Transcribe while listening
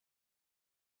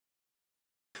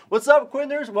What's up,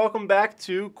 Quittners? Welcome back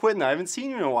to QTNA. I haven't seen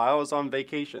you in a while. I was on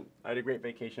vacation. I had a great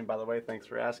vacation, by the way. Thanks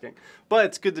for asking. But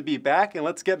it's good to be back, and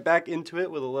let's get back into it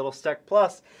with a little Sec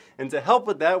Plus. And to help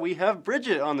with that, we have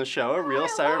Bridget on the show, a real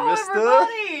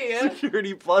CyberVista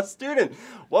Security Plus student.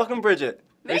 Welcome, Bridget.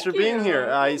 Thanks for being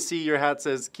here. I see your hat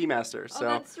says Keymaster. So. Oh,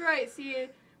 that's right. See,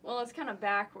 well, it's kind of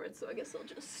backwards, so I guess I'll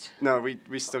just... No,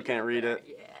 we still can't read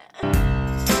it. Yeah.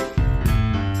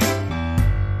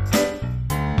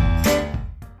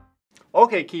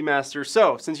 Okay, Keymaster,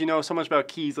 so since you know so much about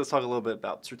keys, let's talk a little bit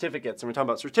about certificates. And we're talking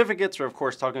about certificates, we're of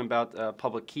course talking about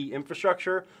public key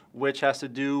infrastructure, which has to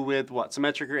do with what,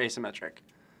 symmetric or asymmetric?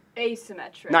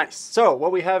 Asymmetric. Nice. So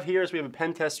what we have here is we have a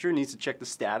pen tester who needs to check the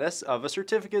status of a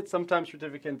certificate. Sometimes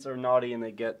certificates are naughty and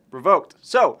they get revoked.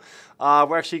 So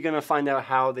we're actually going to find out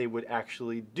how they would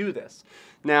actually do this.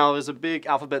 Now, there's a big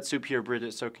alphabet soup here,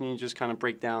 Bridget, so can you just kind of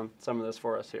break down some of this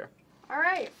for us here? All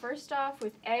right, first off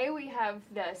with A, we have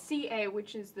the CA,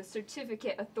 which is the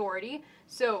Certificate Authority.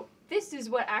 So this is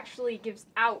what actually gives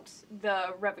out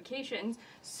the revocations.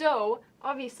 So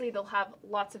obviously they'll have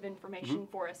lots of information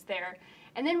for us there.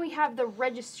 And then we have the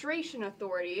Registration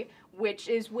Authority, which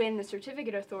is when the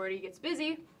Certificate Authority gets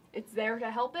busy. It's there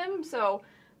to help him, so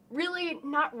really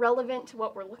not relevant to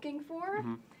what we're looking for.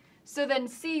 So then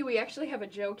C, we actually have a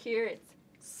joke here. It's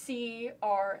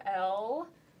CRL.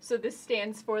 So this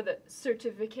stands for the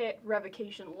Certificate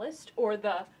Revocation List, or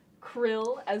the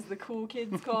CRIL, as the cool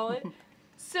kids call it.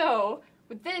 So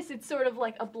with this, it's sort of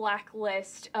like a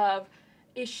blacklist of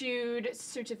issued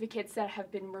certificates that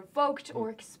have been revoked or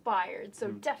expired. So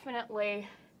definitely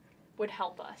would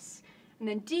help us. And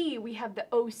then D, we have the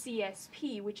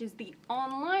OCSP, which is the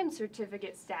Online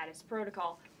Certificate Status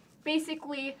Protocol.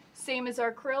 Basically, same as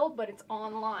our CRIL, but it's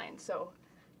online, so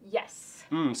yes.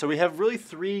 So we have really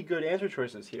three good answer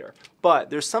choices here. But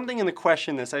there's something in the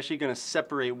question that's actually going to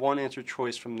separate one answer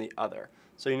choice from the other.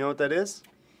 So you know what that is?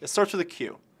 It starts with a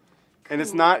Q. And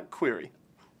it's not query.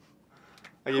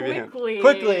 I'll give you a hint.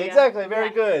 Quickly, exactly.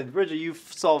 Very good. Bridget, you've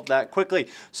solved that quickly.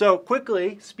 So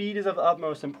quickly, speed is of the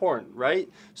utmost importance, right?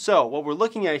 So what we're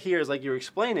looking at here is, like you were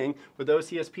explaining, with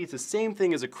OCSP, it's the same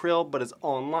thing as a CRIL, but it's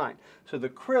online. So the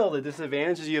CRIL, the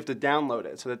disadvantage is you have to download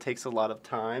it. So that takes a lot of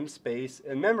time, space,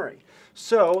 and memory.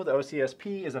 So the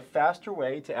OCSP is a faster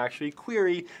way to actually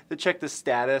query to check the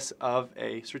status of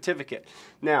a certificate.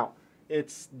 Now,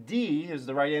 it's D is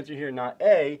the right answer here, not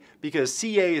A, because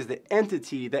CA is the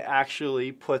entity that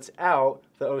actually puts out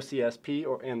the OCSP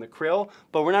and the CRIL,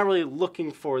 but we're not really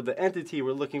looking for the entity,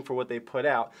 we're looking for what they put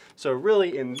out. So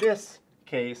really, in this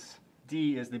case,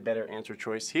 D is the better answer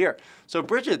choice here. So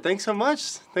Bridget, thanks so much.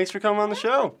 Thanks for coming on the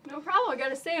show. No problem. I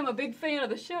gotta say, I'm a big fan of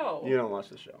the show. You don't watch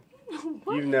the show.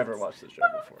 You've never watched the show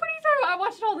before. What are you talking about? I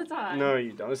watch it all the time. No,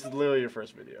 you don't. This is literally your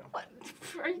first video. What?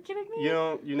 Are you kidding me?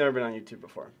 You've never been on YouTube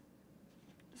before.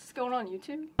 Is this going on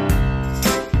YouTube?